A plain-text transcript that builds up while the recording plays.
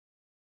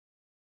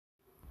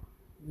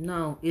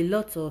Now, a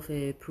lot of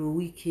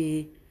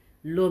pro-Wike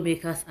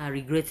lawmakers are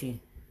regretting.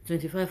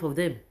 25 of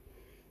them,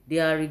 they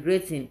are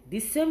regretting the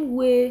same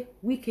way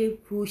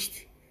Wike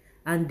pushed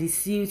and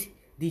deceived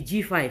the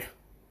G5.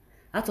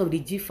 Out of the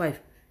G5,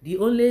 the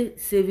only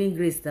saving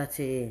grace that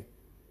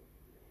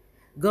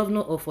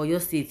governor of Oyo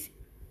State,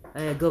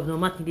 Governor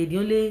Makinde, the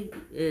only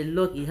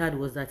luck he had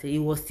was that he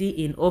was still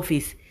in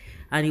office,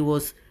 and he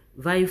was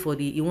vying for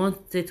the, he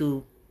wanted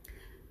to,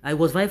 I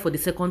was vying for the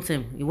second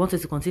term. He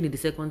wanted to continue the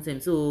second term,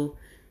 so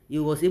he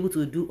was able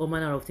to do all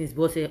manner of things.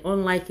 But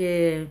unlike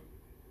former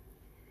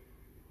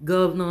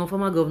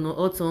governor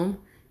Otom,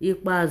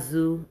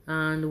 Ikpazu,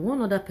 and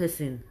one other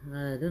person,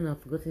 I don't know,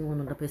 I've forgotten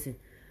one other person,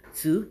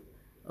 too.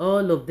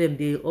 All of them,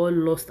 they all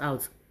lost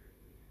out,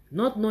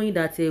 not knowing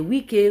that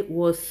Wike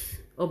was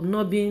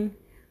hobnobbing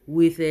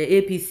with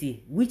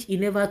APC, which he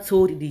never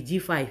told the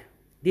G5.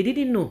 They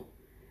didn't know.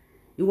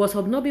 He was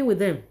hobnobbing with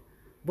them.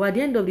 But at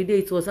the end of the day,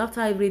 it was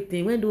after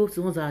everything, when those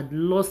ones had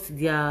lost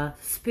their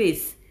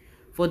space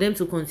for them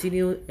to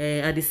continue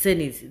at the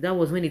Senate, that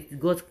was when it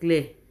got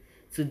clear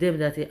to them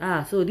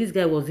that, so this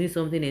guy was doing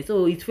something else.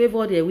 So it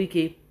favored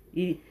Wike.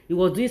 He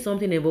was doing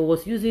something else, but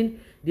was using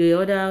the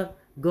other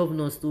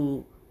governors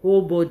to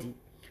hold body.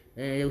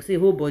 They will say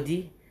hold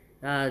body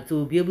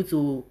to be able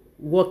to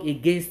work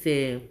against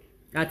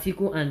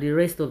Atiku and the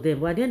rest of them.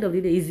 But at the end of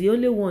the day, he's the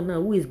only one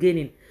now who is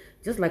gaining.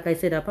 Just like I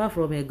said, apart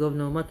from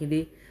Governor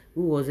Makinde,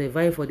 who was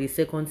vying for the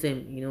second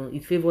term,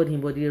 it favored him.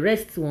 But the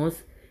rest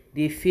ones,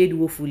 they failed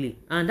woefully.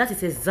 And that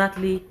is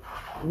exactly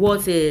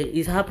what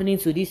is happening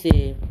to these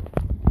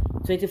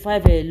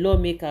 25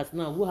 lawmakers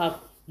now who have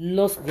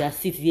lost their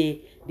seats.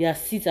 Their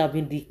seats have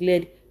been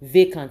declared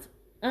vacant.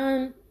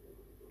 And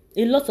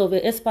a lot of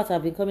experts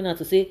have been coming out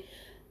to say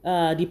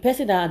the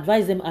person that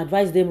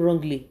advised them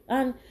wrongly.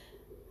 And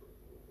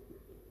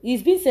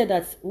it's been said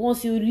that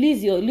once you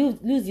lose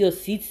your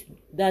seat,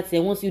 that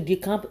once you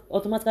decamp,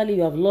 automatically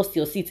you have lost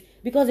your seat,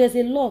 because there's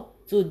a law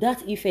to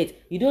that effect.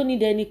 You don't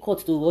need any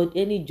court to or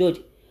any judge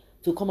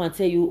to come and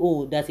tell you,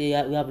 oh, that you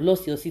have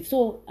lost your seat.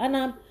 So,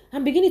 and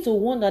I'm beginning to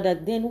wonder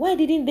that then why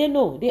didn't they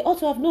know? They ought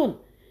to have known.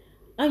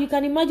 And you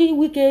can imagine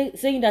Wike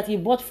saying that he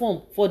bought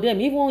form for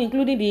them, even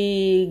including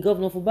the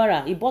governor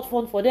Fubara. He bought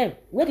form for them.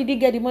 Where did he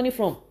get the money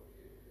from?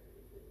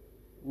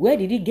 Where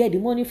did he get the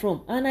money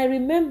from? And I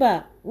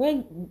remember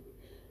when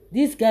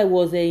this guy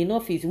was in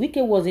office,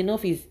 Wike was in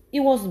office, he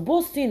was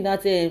boasting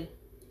that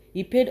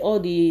he paid all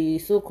the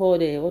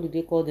so-called, what do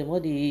they call them,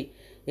 all the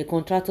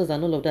contractors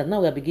and all of that.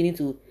 Now we are beginning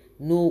to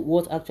know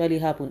what actually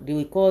happened. They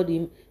will call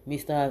him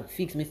Mr.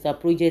 Fix, Mr.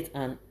 Project,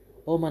 and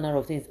all manner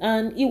of things.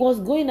 And he was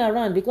going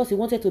around because he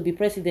wanted to be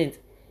president.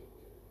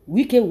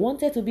 Wike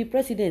wanted to be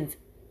president.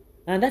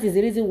 And that is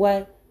the reason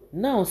why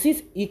now,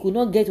 since he could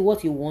not get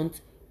what he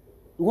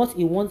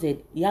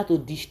wanted, he had to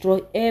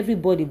destroy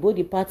everybody, both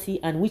the party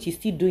and which he's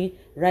still doing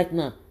right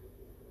now.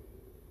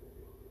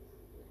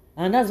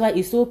 And that's why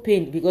he's so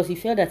pained, because he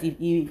felt that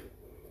he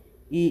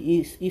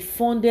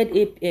funded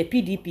a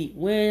PDP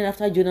when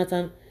after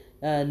Jonathan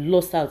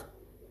lost out,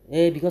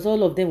 because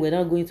all of them were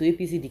now going to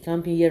APC, the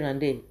campaign here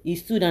and there. He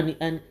stood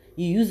and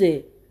he used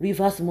a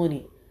reverse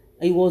money.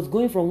 He was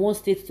going from one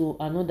state to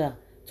another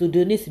to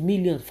donate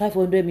millions,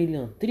 500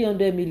 million,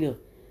 300 million.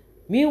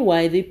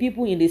 Meanwhile, the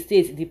people in the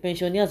states, the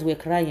pensioners, were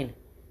crying.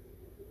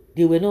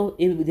 They were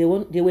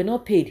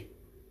not paid.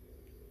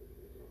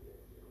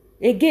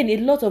 Again, a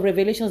lot of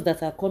revelations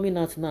that are coming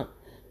out now.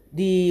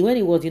 When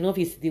he was in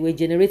office, they were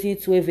generating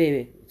 12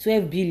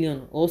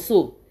 billion or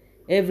so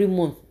every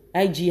month,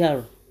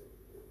 IGR.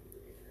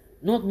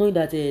 Not knowing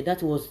that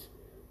that was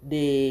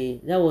a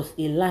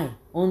lie.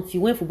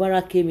 Until when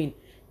Fubara came in,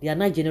 they are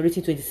now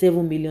generating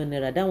 27 million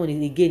naira. That one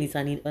is, again, it's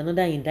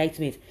another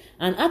indictment.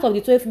 And out of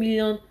the 12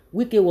 million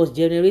Wike was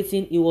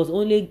generating, it was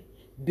only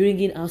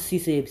bringing out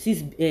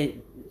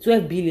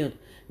 12 billion.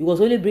 He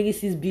was only bringing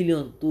 6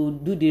 billion to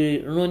do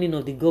the running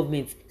of the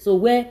government. So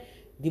where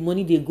the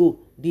money they go,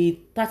 the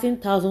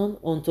 13,000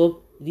 on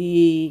top,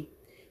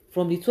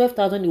 from the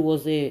 12,000 it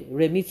was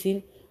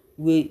remitting,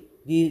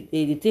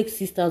 they take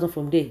 6,000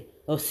 from there,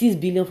 or 6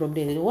 billion from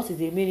there. What is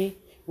the remaining?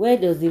 Where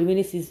does the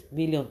remaining 6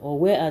 million, or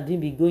where are they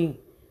be going?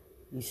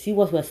 You see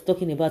what we're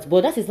talking about.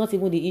 But that is not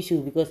even the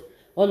issue, because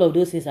all of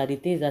those things are the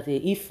things that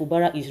if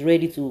Fubara is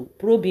ready to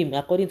probe him,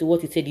 according to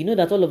what he said,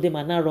 that all of them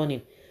are now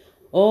running.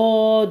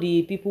 All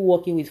the people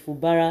working with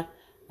Fubara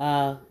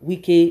are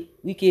Wike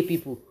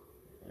people.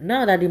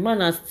 Now that the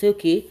man has said,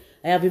 okay,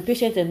 I have been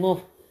patient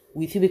enough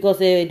with you, because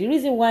the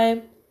reason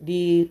why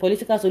the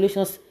political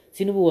solutions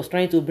Tinubu was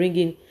trying to bring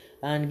in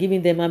and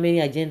giving them a many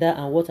agenda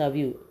and what have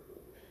you,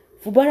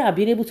 Fubara have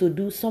been able to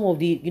do some of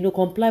the,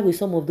 comply with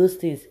some of those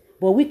things.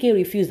 But Wike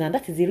refused, and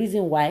that is the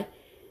reason why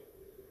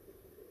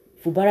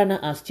Fubara now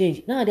has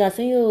changed. Now they are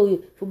saying,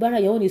 oh,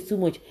 Fubara, your own is too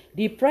much.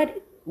 The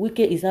pride Wike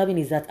is having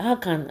is that, how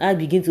can I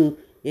begin to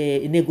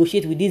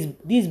negotiate with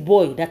this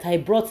boy that I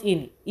brought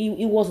in?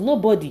 He was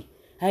nobody.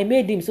 I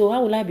made him, so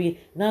how will I be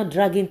now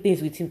dragging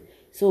things with him?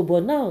 So,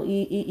 but now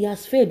he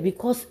has failed,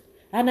 because,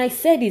 and I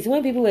said this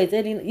when people were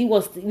telling, he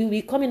will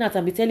be coming out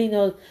and be telling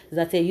us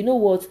that, you know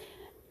what,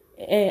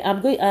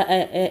 I'm going.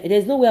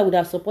 There's no way I would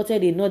have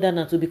supported a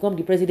northerner to become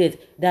the president.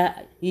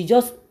 That he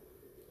just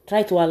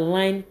tried to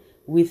align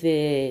with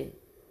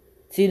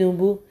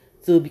Tinubu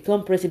to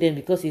become president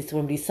because he's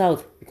from the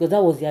south, because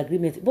that was the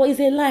agreement. But it's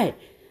a lie,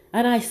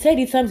 and I said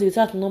it times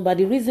without number.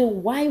 The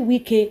reason why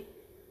Wike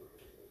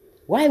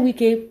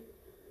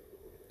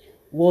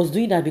was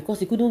doing that, because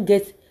he couldn't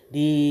get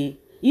the,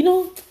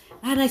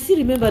 and I still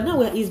remember now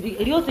where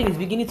the whole thing is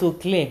beginning to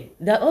clear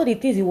that all the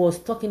things he was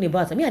talking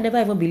about. I mean, I never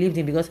even believed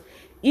him, because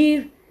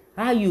if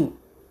Ayu,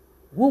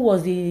 who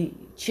was the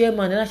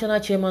chairman, the national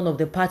chairman of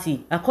the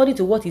party, according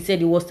to what he said,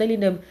 he was telling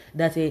them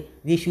that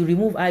they should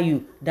remove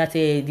Ayu, that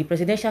the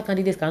presidential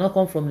candidates cannot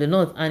come from the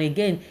north, and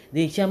again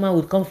the chairman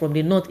would come from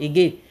the north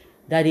again,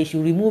 that they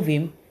should remove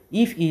him.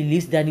 If he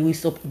leaves, then he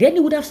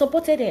would have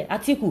supported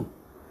Atiku.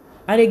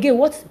 And again,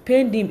 what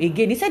pained him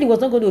again, he said he was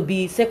not going to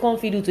be second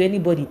fiddle to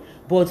anybody,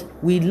 but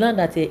we learned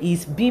that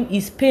he's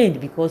pained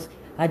because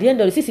at the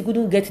end of the, since he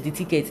couldn't get the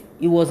ticket,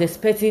 he was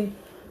expecting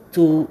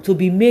to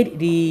be made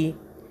the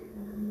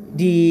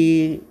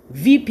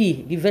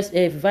VP, the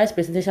vice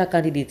presidential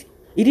candidate.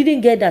 He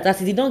didn't get that. As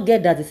he did not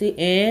get that, he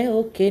say,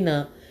 okay,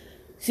 now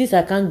since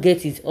I can't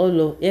get it,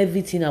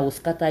 everything, I will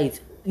scatter it.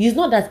 It's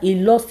not that he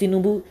lost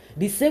Tinubu.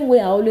 The same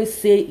way I always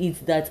say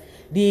it, that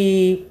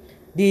the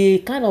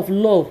kind of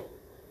love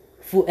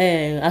for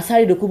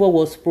Asari Dokubo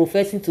was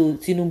professing to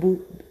Tinubu,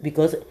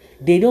 because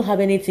they don't have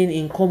anything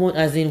in common,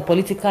 as in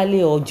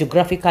politically or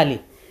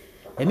geographically.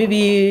 And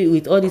maybe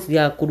with all this, they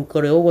are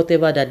kurukure or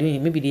whatever they're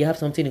doing, maybe they have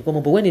something in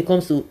common. But when it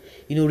comes to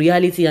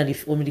reality and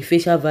from the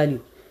facial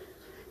value,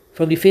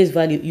 from the face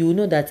value, you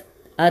know that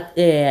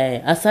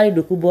Asari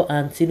Dokubo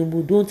and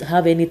Tinubu don't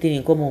have anything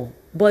in common.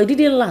 But it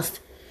didn't last.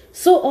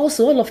 So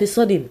also all of a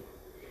sudden,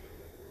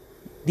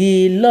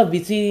 the love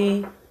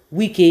between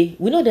Wike,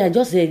 we know they are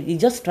just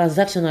it's just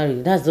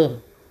transactional. That's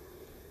all.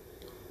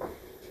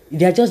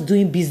 They are just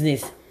doing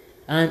business,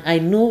 and I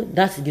know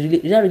that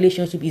that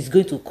relationship is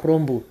going to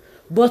crumble.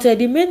 But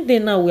the main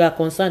thing now we are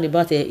concerned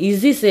about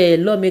is this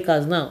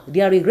lawmakers now.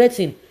 They are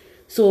regretting.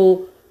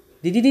 So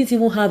they didn't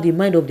even have the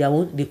mind of their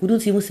own. They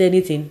couldn't even say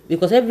anything,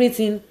 because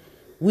everything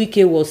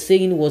Wike was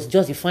saying was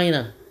just the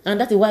final. And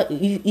that is why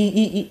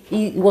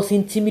he was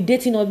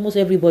intimidating almost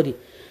everybody.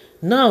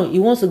 Now he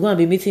wants to go and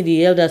be meeting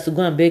the elders to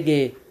go and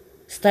beg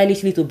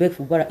stylishly to beg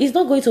for Bara. It's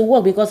not going to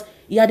work, because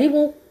he had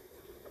even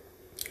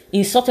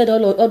insulted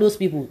all those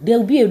people. There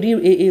will be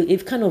a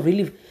kind of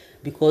relief,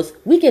 because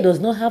Wike does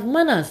not have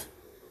manners.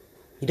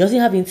 He doesn't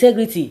have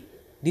integrity.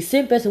 The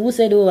same person who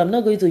said, I'm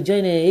not going to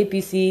join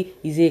APC,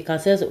 is a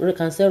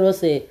cancerous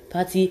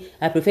party.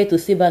 I prefer to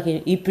stay back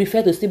in. He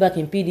preferred to stay back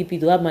in PDP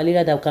to have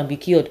malaria that can be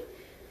cured.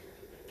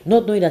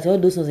 Not knowing that all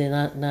those things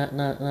are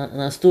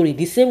na story.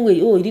 The same way,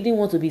 he didn't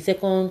want to be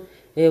second,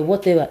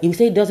 whatever. He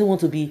said he doesn't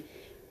want to be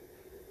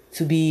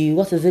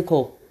what is it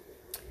called?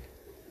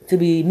 To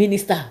be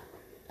minister.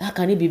 How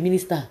can he be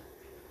minister?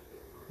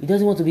 He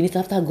doesn't want to be minister.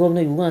 After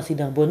governor, you go and sit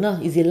down. But now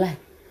it's a lie.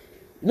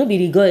 No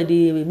be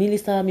the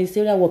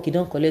ministerial work he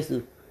don't collect.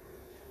 So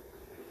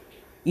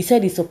he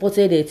said he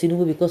supported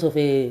Tinubu because of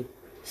a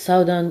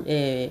southern.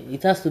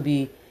 It has to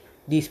be,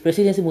 this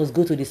presidency must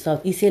go to the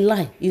south. It's a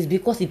lie. It's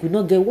because he could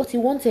not get what he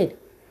wanted.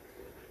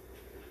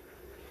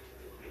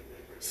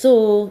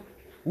 So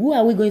who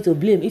are we going to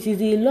blame? It is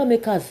the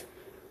lawmakers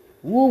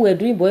who were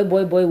doing boy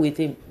with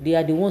him. They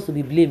are the ones to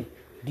be blamed.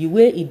 The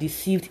way he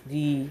deceived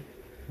the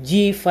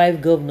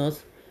G5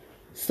 governors,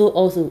 so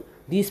also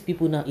these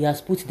people now, he has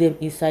put them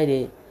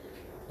inside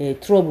a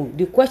trouble.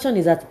 The question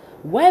is that,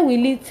 why will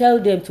he tell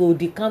them to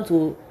decamp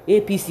to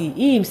APC?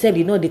 He himself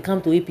did not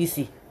decamp to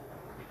APC.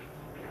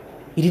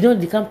 He did not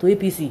decamp to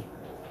APC.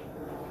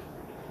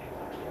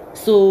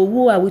 So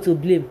who are we to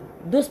blame?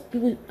 Those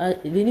people,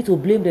 they need to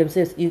blame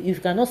themselves. If you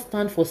cannot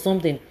stand for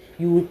something,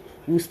 you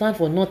stand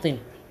for nothing.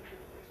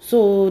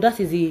 So that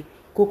is the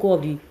cocoa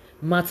of the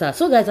matter.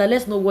 So guys,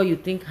 let's know what you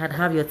think and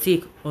have your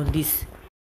take on this.